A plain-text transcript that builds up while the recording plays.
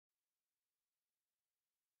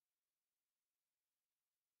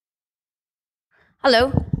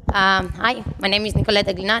Hello. Hi, my name is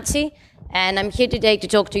Nikoleta Glynatsi, and I'm here today to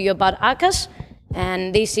talk to you about Arcas.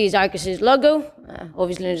 And this is Arcas' logo.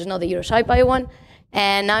 Obviously, there's not the EuroSciPy one.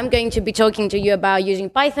 And I'm going to be talking to you about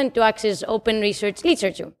using Python to access open research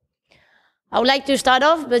literature. I would like to start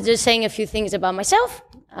off by just saying a few things about myself.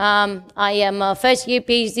 I am a first-year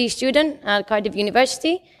PhD student at Cardiff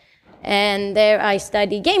University, and there I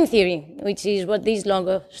study game theory, which is what this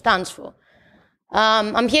logo stands for.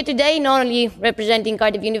 I'm here today not only representing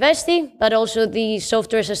Cardiff University, but also the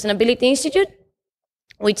Software Sustainability Institute,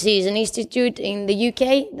 which is an institute in the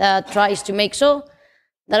UK that tries to make sure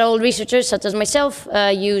that all researchers, such as myself,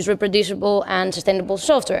 use reproducible and sustainable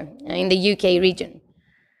software in the UK region.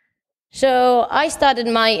 So I started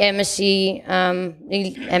my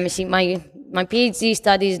my PhD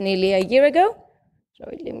studies nearly a year ago.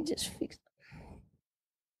 Sorry, let me just fix that.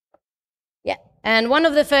 Yeah, and one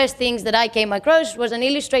of the first things that I came across was an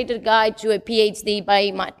illustrated guide to a PhD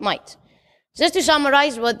by Might. Just to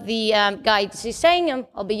summarize what the guide is saying,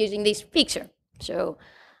 I'll be using this picture. So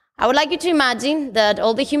I would like you to imagine that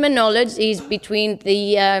all the human knowledge is between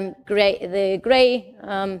the gray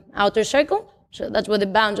outer circle. So that's where the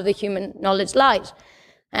bounds of the human knowledge lies.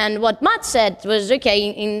 And what Matt said was, okay,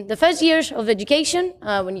 in the first years of education,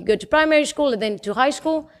 when you go to primary school and then to high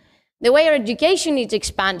school, the way our education is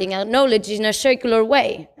expanding our knowledge is in a circular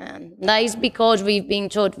way. And that is because we've been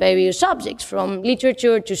taught various subjects, from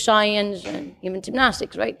literature to science and even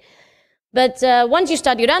gymnastics, right? But once you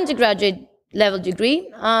start your undergraduate level degree,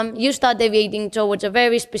 you start deviating towards a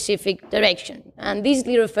very specific direction. And this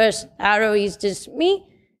little first arrow is just me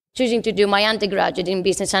choosing to do my undergraduate in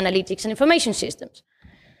business analytics and information systems.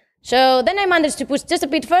 So then I managed to push just a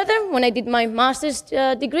bit further when I did my master's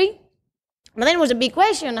degree. But then it was a big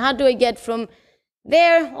question, how do I get from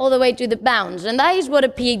there all the way to the bounds? And that is what a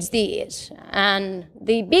PhD is. And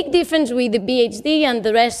the big difference with the PhD and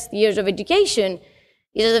the rest years of education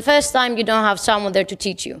is that the first time you don't have someone there to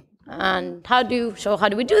teach you. And how do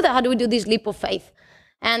we do that? How do we do this leap of faith?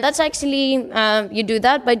 And that's actually, you do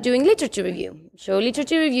that by doing literature review. So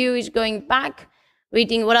literature review is going back,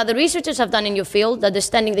 reading what other researchers have done in your field,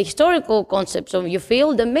 understanding the historical concepts of your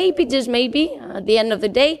field, and maybe, just maybe, at the end of the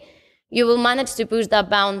day, you will manage to push that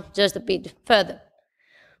bound just a bit further.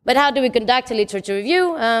 But how do we conduct a literature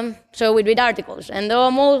review? So we read articles. And though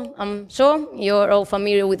I'm sure you're all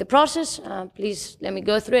familiar with the process, please let me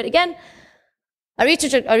go through it again. A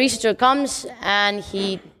researcher comes and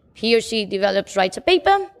he or she writes a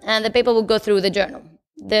paper, and the paper will go through the journal.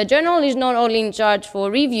 The journal is not only in charge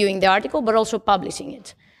for reviewing the article, but also publishing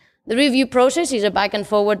it. The review process is a back and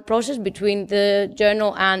forward process between the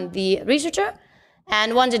journal and the researcher.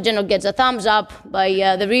 And once the journal gets a thumbs up by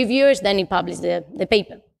the reviewers, then it publishes the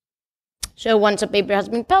paper. So once a paper has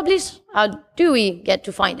been published, how do we get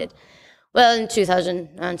to find it? Well, in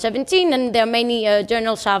 2017, and there are many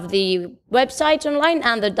journals have the websites online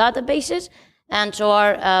and the databases, and so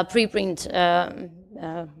our preprint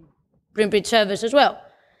servers as well.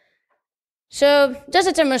 So just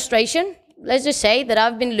a demonstration, let's just say that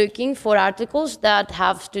I've been looking for articles that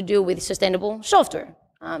have to do with sustainable software.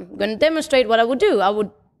 I'm going to demonstrate what I would do. I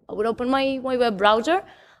would open my web browser.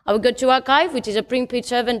 I would go to Archive, which is a preprint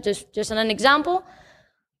server, just as an example.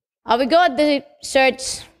 I would go at the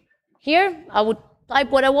search here. I would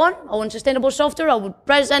type what I want sustainable software. I would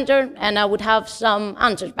press enter, and I would have some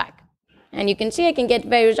answers back. And you can see I can get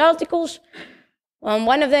various articles.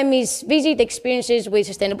 One of them is Visit Experiences with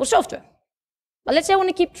Sustainable Software. But let's say I want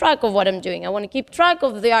to keep track of what I'm doing. I want to keep track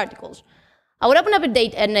of the articles. I would open up an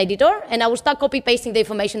editor, and I would start copy-pasting the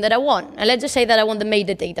information that I want. And let's just say that I want the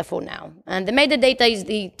metadata for now. And the metadata is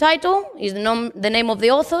the title, is the name of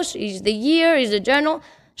the authors, is the year, is the journal.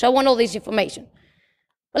 So I want all this information.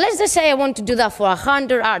 But let's just say I want to do that for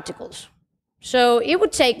 100 articles. So it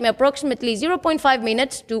would take me approximately 0.5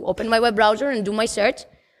 minutes to open my web browser and do my search.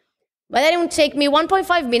 But then it would take me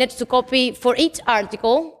 1.5 minutes to copy for each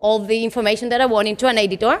article all the information that I want into an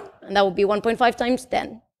editor. And that would be 1.5 times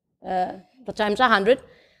 10. Times 100.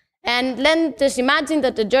 And then just imagine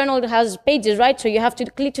that the journal has pages, right? So you have to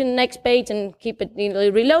click to the next page and keep it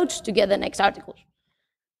reloads to get the next articles.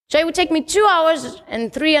 So it would take me 2 hours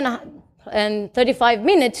and 35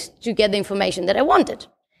 minutes to get the information that I wanted.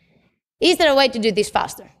 Is there a way to do this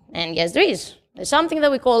faster? And yes, there is. There's something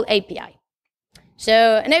that we call API. So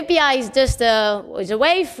an API is just a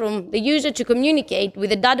way from the user to communicate with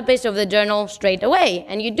the database of the journal straight away.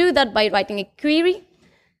 And you do that by writing a query.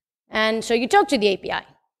 And so you talk to the API.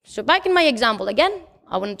 So back in my example again,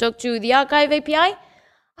 I want to talk to the Archive API.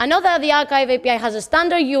 I know that the Archive API has a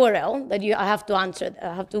standard URL that I have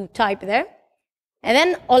to type there. And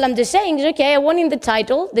then all I'm just saying is, okay, I want in the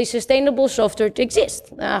title the sustainable software to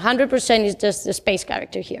exist. 100% is just the space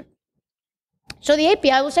character here. So the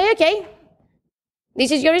API will say, okay,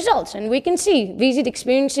 this is your results. And we can see visit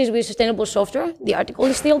experiences with sustainable software. The article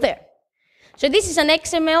is still there. So this is an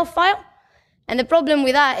XML file. And the problem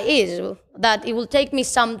with that is that it will take me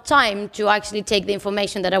some time to actually take the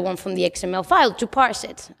information that I want from the XML file to parse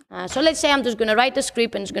it. So let's say I'm just going to write a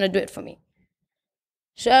script and it's going to do it for me.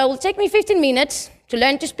 So it will take me 15 minutes to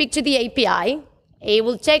learn to speak to the API. It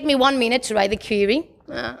will take me 1 minute to write the query.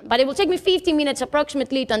 But it will take me 15 minutes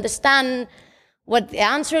approximately to understand what the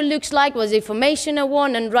answer looks like, what's the information I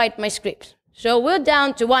want, and write my script. So we're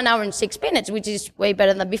down to 1 hour and 6 minutes, which is way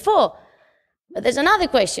better than before. But there's another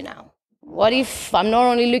question now. What if I'm not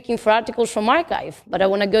only looking for articles from Archive, but I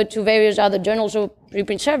want to go to various other journals or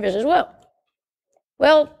preprint servers as well?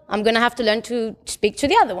 Well, I'm going to have to learn to speak to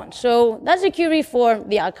the other one. So that's the query for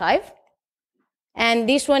the Archive. And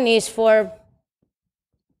this one is for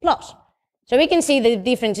PLOS. So we can see the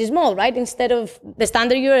difference is small, right? Instead of the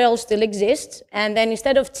standard URL still exists, and then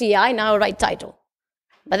instead of TI, now I write title.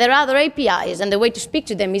 But there are other APIs, and the way to speak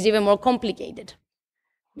to them is even more complicated.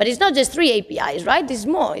 But it's not just 3 APIs, right? It's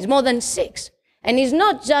more than 6. And it's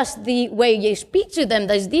not just the way you speak to them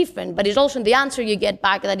that is different, but it's also the answer you get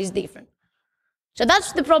back that is different. So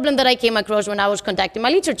that's the problem that I came across when I was conducting my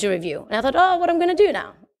literature review. And I thought, oh, what am I going to do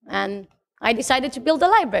now? And I decided to build a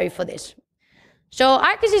library for this. So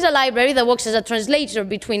Arcas is a library that works as a translator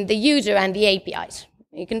between the user and the APIs.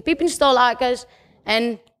 You can pip install Arcas,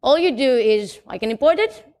 and all you do is, I can import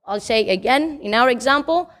it. I'll say again, in our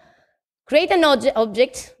example, create an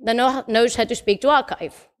object that knows how to speak to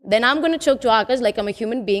Archive. Then I'm going to talk to Arcas like I'm a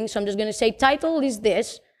human being, so I'm just going to say title is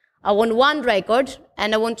this. I want 1 record,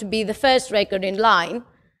 and I want to be the first record in line.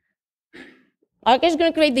 Arcas is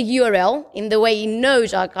going to create the URL in the way he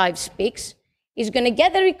knows Archive speaks. He's going to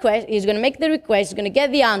get the request, he's going to make the request, he's going to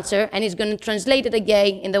get the answer, and he's going to translate it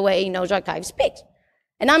again in the way he knows Archive speaks.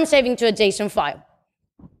 And I'm saving to a JSON file.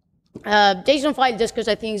 JSON file just because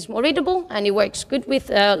I think it's more readable, and it works good with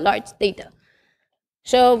large data.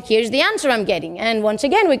 So here's the answer I'm getting. And once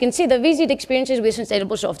again, we can see the visit experiences with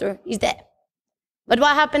sustainable software is there. But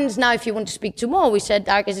what happens now if you want to speak to more? We said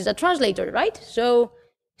Arcas is a translator, right? So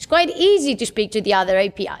it's quite easy to speak to the other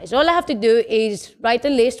APIs. All I have to do is write a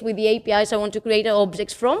list with the APIs I want to create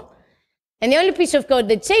objects from. And the only piece of code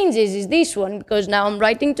that changes is this one, because now I'm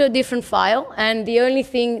writing to a different file. And the only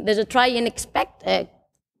thing, there's a try and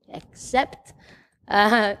except,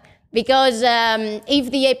 because if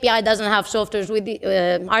the API doesn't have softwares with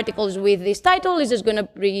the, articles with this title, it's just going to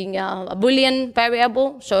bring a Boolean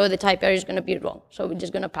variable, so the type error is going to be wrong. So we're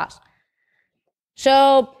just going to pass.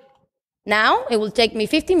 So now it will take me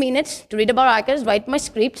 50 minutes to read about Arcas, write my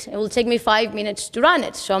script. It will take me 5 minutes to run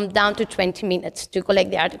it. So I'm down to 20 minutes to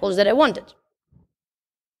collect the articles that I wanted.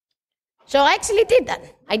 So I actually did that.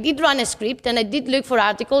 I did run a script, and I did look for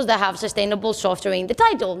articles that have sustainable software in the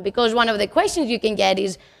title, because one of the questions you can get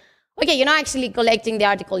is, okay, you're not actually collecting the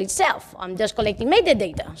article itself. I'm just collecting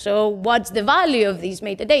metadata. So what's the value of these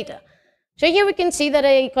metadata? So here we can see that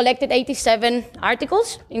I collected 87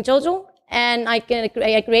 articles in total, and I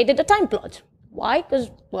created a time plot. Why? Because,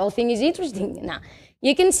 well, thing is interesting. Now,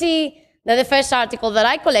 you can see that the first article that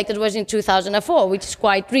I collected was in 2004, which is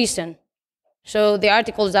quite recent. So the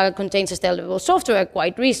articles that contain sustainable software are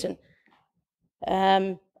quite recent.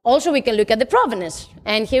 Also, we can look at the provenance.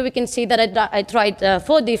 And here we can see that I tried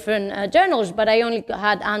 4 different journals, but I only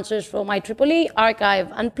had answers from IEEE,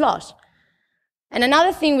 Archive, and PLOS. And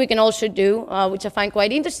another thing we can also do, which I find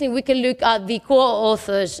quite interesting, we can look at the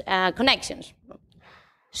co-authors' connections.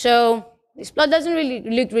 So this plot doesn't really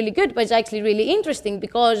look really good, but it's actually really interesting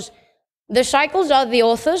because the circles are the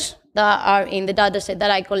authors that are in the data set that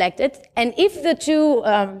I collected. And if the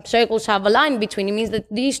 2 circles have a line between, it means that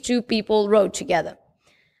these 2 people wrote together.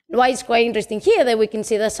 Why it's quite interesting here that we can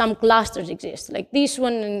see that some clusters exist, like this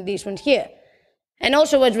one and this one here. And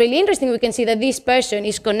also what's really interesting, we can see that this person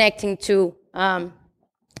is connecting to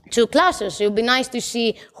 2 clusters. So it would be nice to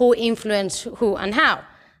see who influenced who and how.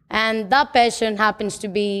 And that person happens to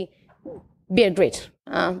be Birgit.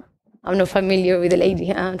 I'm not familiar with the lady,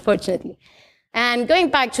 unfortunately. And going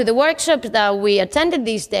back to the workshops that we attended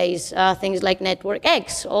these days, things like Network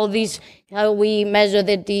X, all these, how we measure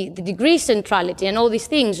the degree centrality and all these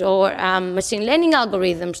things, or machine learning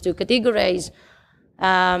algorithms to categorize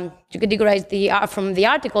from the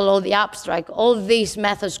article or the abstract, all these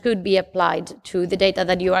methods could be applied to the data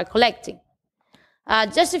that you are collecting.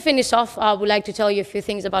 Just to finish off, I would like to tell you a few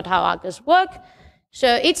things about how Arcas work. So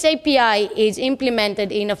its API is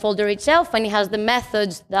implemented in a folder itself, and it has the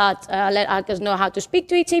methods that let Arcas know how to speak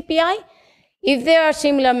to its API. If there are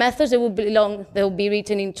similar methods, they will be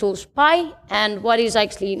written in tools.py. And what is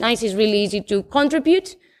actually nice is really easy to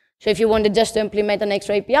contribute. So if you wanted just to implement an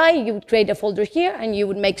extra API, you would create a folder here, and you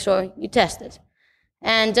would make sure you test it.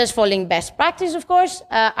 And just following best practice, of course,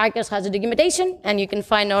 Arcas has a documentation, and you can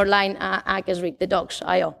find our line Arcas read the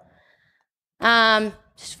docs.io.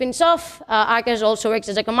 Just finish off, Arcas also works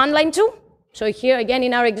as a command line tool. So here, again,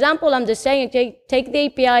 in our example, I'm just saying, take the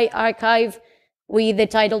API archive with the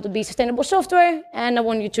title to be sustainable software, and I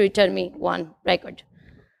want you to return me one record.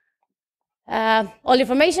 All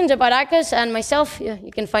information about Arcas and myself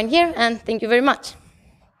you can find here, and thank you very much.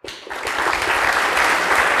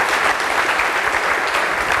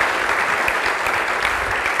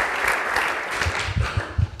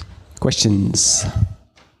 Questions?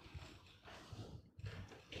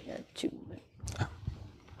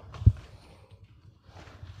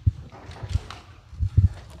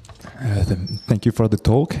 Thank you for the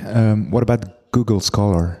talk. What about Google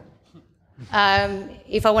Scholar?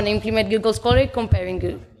 If I want to implement Google Scholar, comparing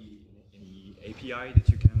Google. Any API that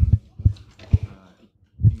you can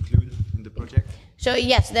include in the project? So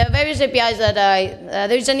yes, there are various APIs that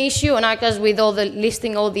there's an issue on Arcas with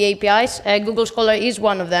listing all the APIs. Google Scholar is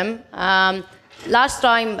one of them. Last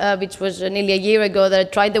time, which was nearly a year ago that I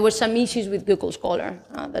tried, there were some issues with Google Scholar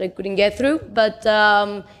that I couldn't get through, but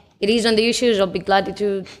it is on the issues. I'll be glad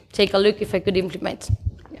to take a look if I could implement.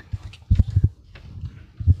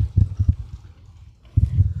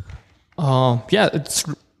 Yeah, it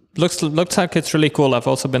looks like it's really cool. I've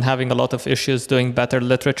also been having a lot of issues doing better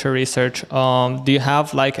literature research. Do you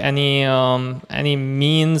have like any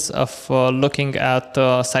means of looking at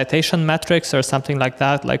citation metrics or something like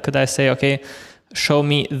that? Like, could I say, okay, show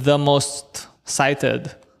me the most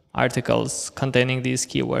cited articles containing these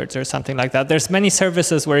keywords or something like that? There's many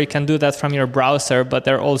services where you can do that from your browser, but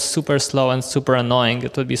they're all super slow and super annoying.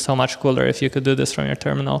 It would be so much cooler if you could do this from your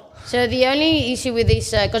terminal. So the only issue with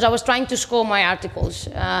this, because I was trying to score my articles,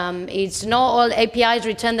 it's not all APIs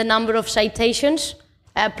return the number of citations.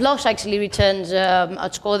 PLOS actually returns a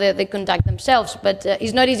score that they conduct themselves, but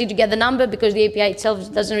it's not easy to get the number because the API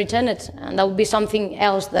itself doesn't return it, and that would be something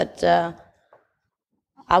else that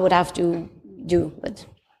I would have to do, but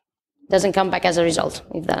doesn't come back as a result,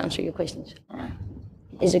 if that answers your questions.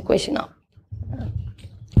 Is a question up?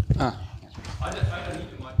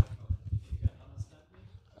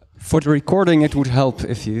 For the recording, it would help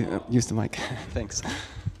if you use the mic. Thanks.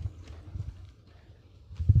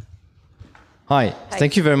 Hi,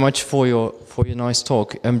 thank you very much for your nice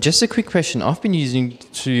talk. Just a quick question. I've been using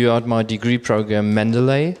throughout my degree program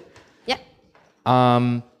Mendeley. Yeah.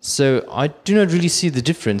 So I do not really see the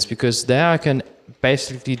difference because there I can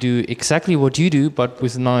basically do exactly what you do, but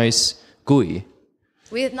with a nice GUI.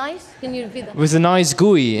 With nice? Can you repeat that? With a nice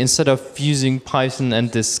GUI instead of using Python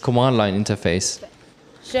and this command line interface.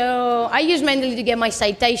 So I use Mendeley to get my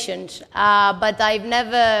citations, but I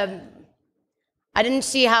didn't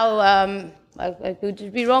see how, I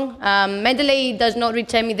could be wrong. Mendeley does not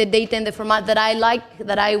return me the data in the format that I like,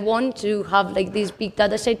 that I want to have like this big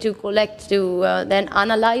data set to collect, to then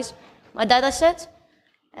analyze my data set.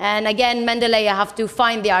 And again, Mendeley, I have to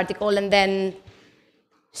find the article and then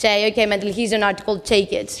say, okay, Mendeley, here's an article,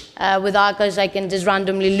 take it. With Arcas, I can just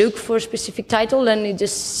randomly look for a specific title and it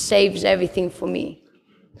just saves everything for me.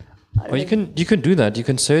 Well, you can do that. You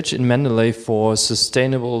can search in Mendeley for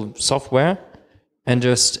sustainable software and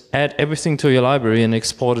just add everything to your library and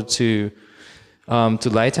export it to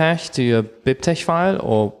LaTeX, to your BibTeX file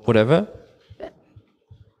or whatever.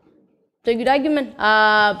 It's a good argument.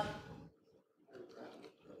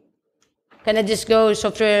 Can I just go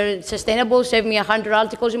software sustainable, save me 100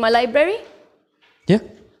 articles in my library? Yeah.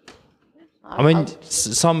 I mean,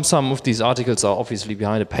 some of these articles are obviously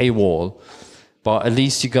behind a paywall, but at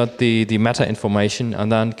least you got the meta information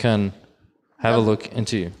and then can have a look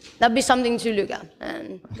into. That'd be something to look at.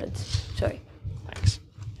 Sorry. Thanks.